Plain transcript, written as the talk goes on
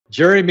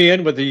Gerry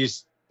Meehan with the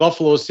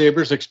Buffalo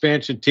Sabres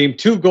expansion team,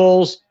 2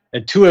 goals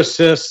and 2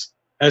 assists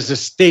as the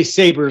State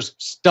Sabres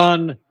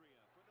stun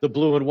the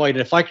blue and white.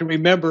 And if I can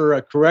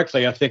remember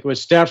correctly, I think it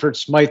was Stafford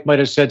Smythe might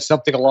have said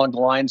something along the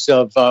lines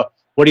of,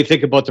 what do you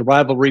think about the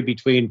rivalry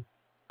between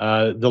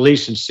the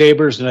Leafs and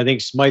Sabres? And I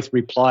think Smythe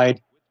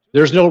replied,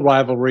 there's no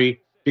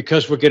rivalry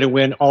because we're going to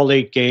win all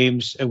 8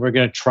 games and we're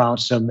going to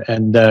trounce them.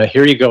 And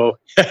here you go,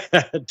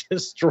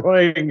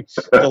 destroying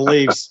the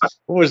Leafs.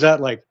 What was that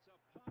like?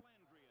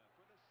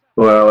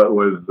 Well, it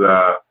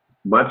was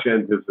much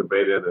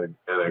anticipated and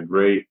a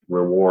great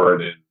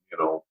reward. And,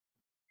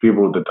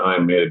 people at the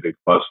time made a big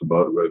fuss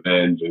about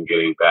revenge and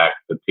getting back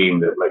the team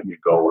that let you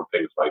go and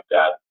things like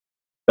that.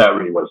 That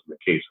really wasn't the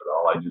case at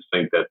all. I just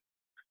think that,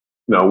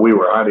 we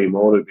were highly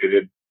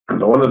motivated.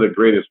 One of the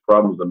greatest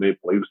problems the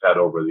Maple Leafs had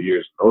over the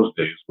years in those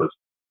days was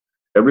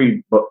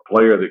every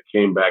player that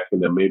came back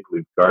in the Maple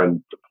Leaf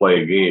Garden to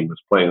play a game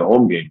was playing a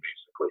home game,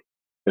 basically,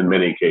 in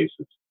many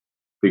cases,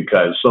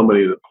 because so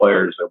many of the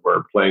players that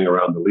were playing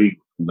around the league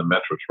in the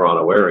Metro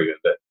Toronto area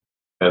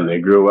and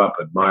they grew up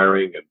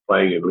admiring and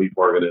playing in league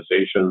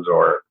organizations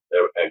or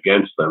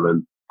against them.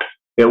 And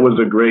it was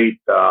a great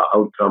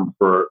outcome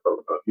for,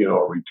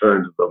 a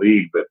return to the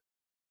league. But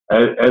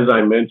as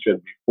I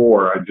mentioned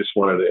before, I just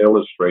wanted to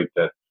illustrate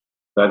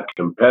that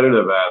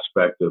competitive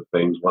aspect of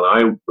things. When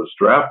I was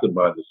drafted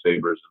by the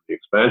Sabres in the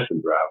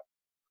expansion draft,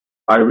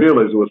 I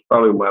realized it was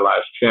probably my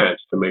last chance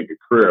to make a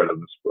career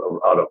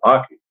out of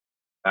hockey.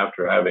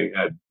 After having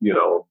had,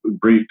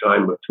 brief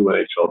time with 2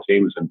 NHL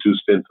teams and 2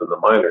 stints in the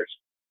minors,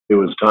 it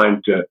was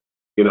time to,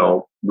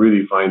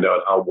 really find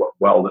out how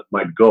well it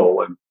might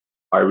go. And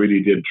I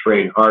really did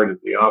train hard in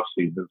the off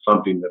season,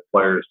 something that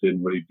players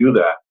didn't really do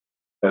that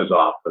as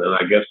often. And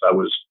I guess I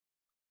was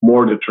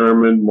more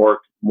determined, more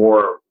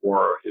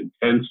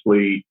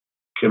intensely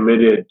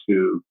committed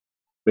to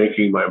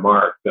making my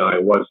mark than I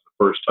was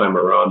the first time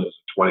around as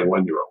a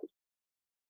 21-year-old.